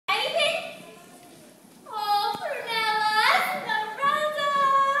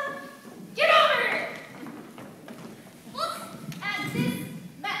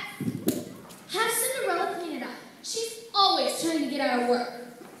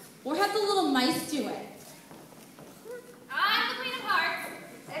Or have the little mice do it? I'm the Queen of Hearts,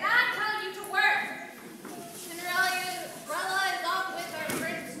 and I'm telling you to work. Cinderella is off with her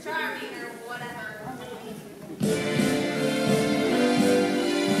Prince Charming or whatever.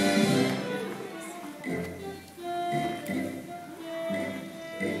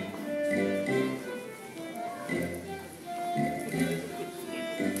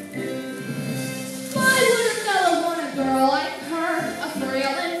 Why would a fellow want a girl like her, a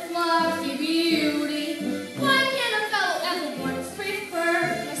frail and fluffy beauty? Why can't a fellow ever once prefer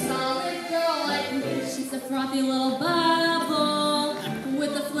a solid girl like me? She's a frothy little bubble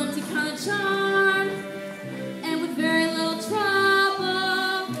with a flinty kind of charm, and with very little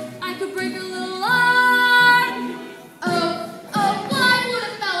trouble, I could break her little arm. Oh, why would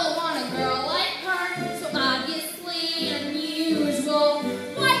a fellow want a girl like her, so obviously unusual?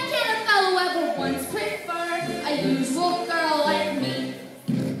 Why can't a fellow ever once prefer a usual girl like me?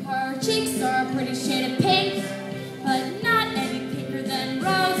 Her cheeks are a pretty shade of pink, but not any pinker than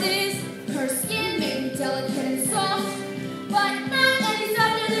roses. Her skin may be delicate and soft, but not any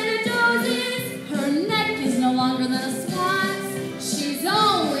softer than her noses. Her neck is no longer than a swan's. She's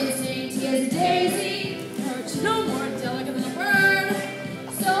only as dainty as a daisy. Her no more delicate than a bird.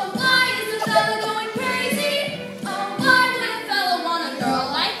 So why is the fellow going crazy? Oh, why would a fellow want a girl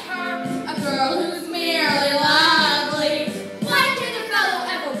like her? A girl who's merely lovely. Why can't a fellow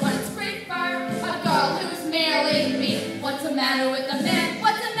ever once prefer a girl who's merely me? What's the matter with the man?